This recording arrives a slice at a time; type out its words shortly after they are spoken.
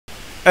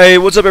Hey,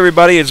 what's up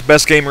everybody? It's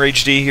Best Gamer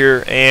HD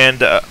here,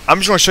 and I'm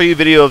just going to show you a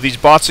video of these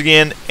bots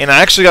again, and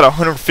I actually got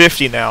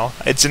 150 now.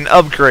 It's an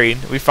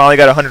upgrade. We finally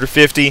got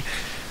 150.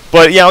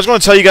 But yeah, I was going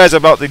to tell you guys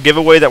about the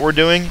giveaway that we're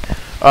doing.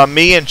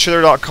 Me and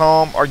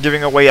Chiller.com are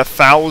giving away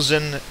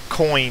 1,000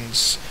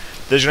 coins.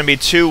 There's going to be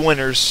 2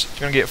 winners.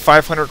 You're going to get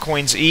 500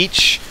 coins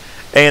each,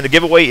 and the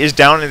giveaway is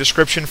down in the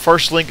description.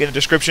 First link in the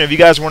description. If you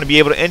guys want to be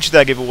able to enter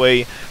that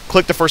giveaway,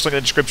 click the first link in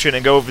the description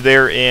and go over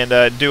there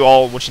and do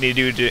all what you need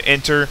to do to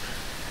enter.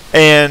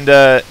 And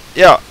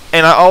yeah,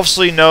 and I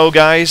obviously know,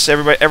 guys,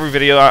 every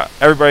video,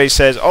 everybody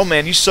says, "Oh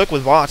man, you suck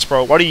with bots,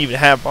 bro. Why do you even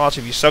have bots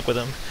if you suck with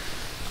them?"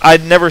 I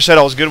never said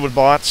I was good with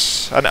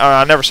bots.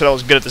 I never said I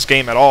was good at this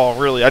game at all,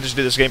 really. I just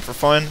do this game for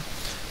fun,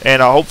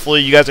 and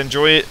hopefully you guys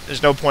enjoy it.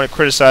 There's no point of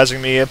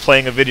criticizing me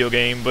playing a video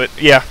game, but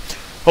yeah,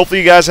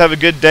 hopefully you guys have a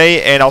good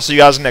day, and I'll see you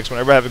guys in the next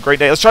one. Everybody have a great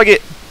day. Let's try to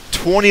get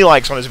 20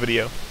 likes on this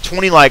video.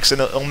 20 likes,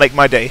 and it'll make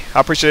my day. I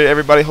appreciate it,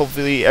 everybody.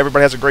 Hopefully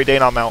everybody has a great day,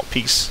 and I'm out.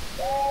 Peace.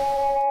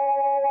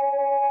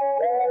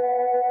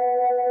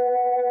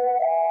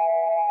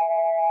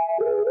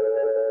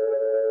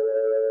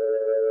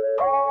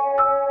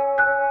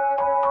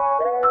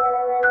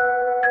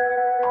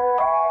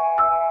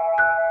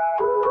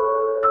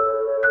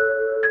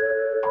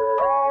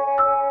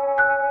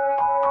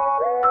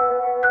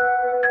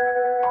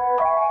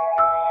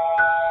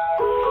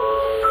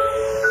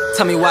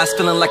 Tell me why it's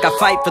feeling like I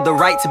fight for the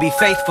right to be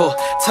faithful.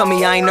 Tell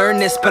me I ain't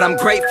earned this, but I'm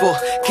grateful.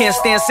 Can't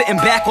stand sitting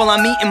back while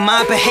I'm eating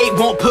mine, but hate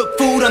won't put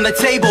food on the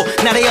table.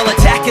 Now they all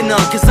attacking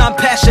them, cause I'm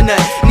passionate.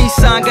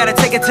 Nissan gotta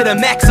take it to the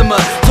maxima.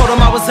 Told them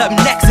I was up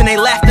next and they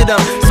laughed at them.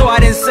 So I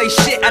didn't say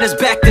shit, I just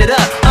backed it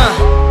up.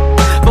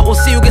 But we'll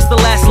see who gets the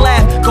last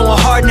laugh. Going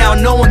hard now,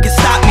 no one can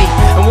stop me.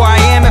 And where I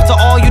am after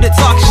all you that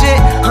talk shit,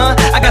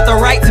 I got the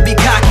right to be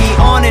cocky.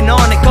 On and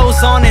on, it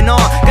goes on and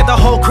on. Got the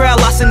whole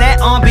crowd lost in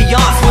that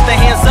ambiance, with their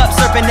hands up,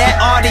 surfing that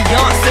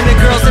audience. And the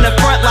girls in the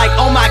front like,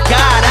 oh my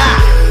god,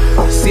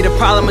 see the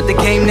problem with the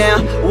game now?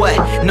 What?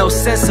 No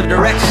sense of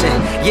direction.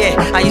 Yeah,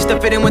 I used to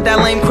fit in with that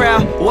lame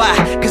crowd. Why?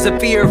 Cause of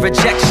fear of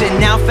rejection.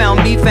 Now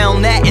found me,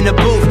 found that in the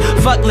booth.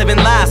 Fuck living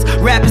lies,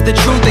 rap is the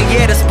truth. And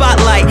yeah, the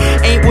spotlight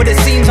ain't what it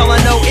seems. All I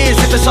know is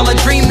if it's all a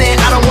dream, man,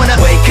 I don't wanna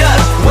wake up,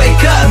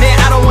 man,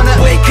 I don't wanna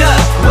wake up,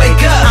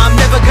 I'm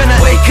never gonna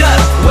wake up,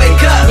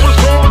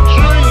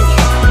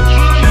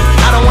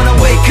 I don't wanna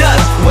wake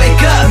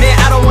up, man,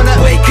 I don't wanna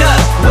wake up,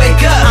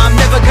 I'm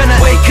never gonna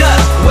wake up,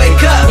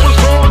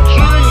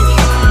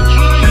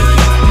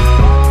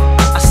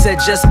 said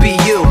just be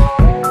you.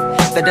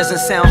 That doesn't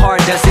sound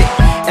hard, does it?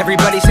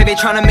 Everybody say they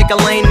tryna make a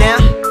lane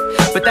now,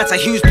 but that's a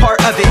huge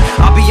part of it.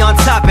 I'll be on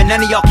top and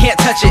none of y'all can't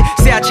touch it.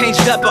 Say I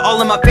changed up, but all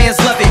of my fans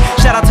love it.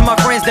 Shout out to my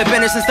friends that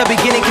been here since the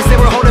beginning, cause they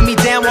were holding me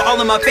down while all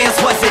of my fans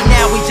wasn't.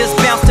 Now we just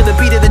bounce to the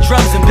beat of the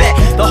drums and bet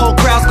the whole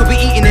crowd's gonna be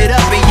eating it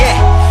up. And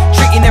yeah,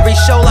 treating every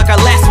show like our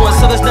last one,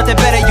 so there's nothing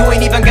better, you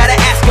ain't even gotta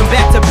ask them.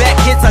 Back to back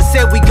hits, I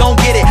said we gon'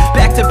 get it.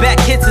 Back to back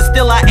hits and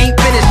still I ain't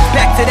finished.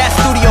 Back to that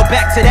studio,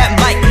 back to that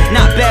mic.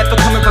 Not bad for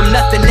coming from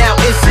nothing now,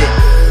 is it?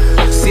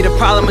 See the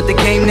problem with the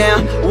game now?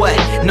 What?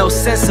 No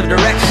sense of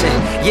direction.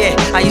 Yeah,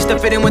 I used to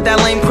fit in with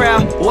that lame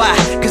crowd. Why?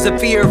 Cause of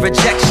fear of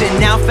rejection.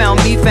 Now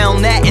found me,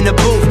 found that in the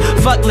booth.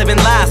 Fuck living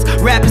lies,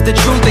 rap is the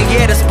truth. And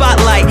yeah, the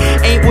spotlight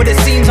ain't what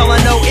it seems. All I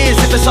know is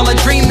if it's all a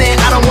dream, man,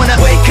 I don't wanna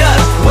wake up,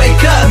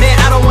 man,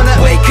 I don't wanna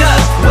wake up,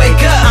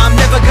 I'm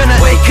never gonna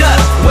wake up,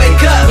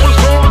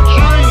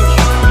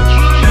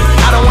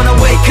 I don't wanna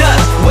wake up,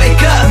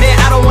 man,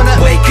 I don't wanna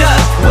wake up,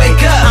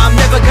 I'm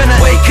never gonna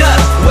wake up,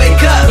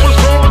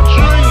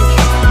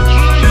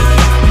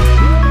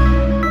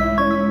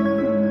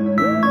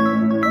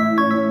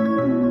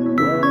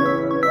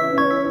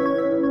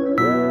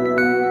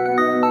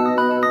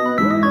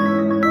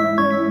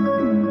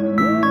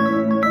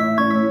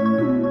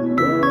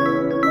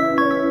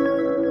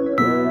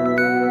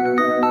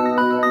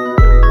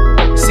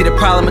 See the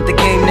problem with the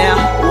game now?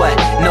 What?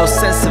 No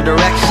sense of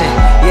direction.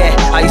 Yeah,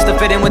 I used to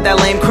fit in with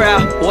that lame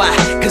crowd. Why?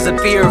 Cause of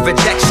fear of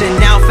rejection.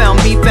 Now found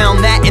me,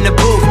 found that in the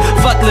booth.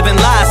 Fuck living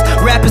lies,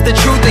 rap is the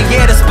truth. And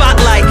yeah, the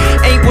spotlight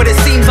ain't what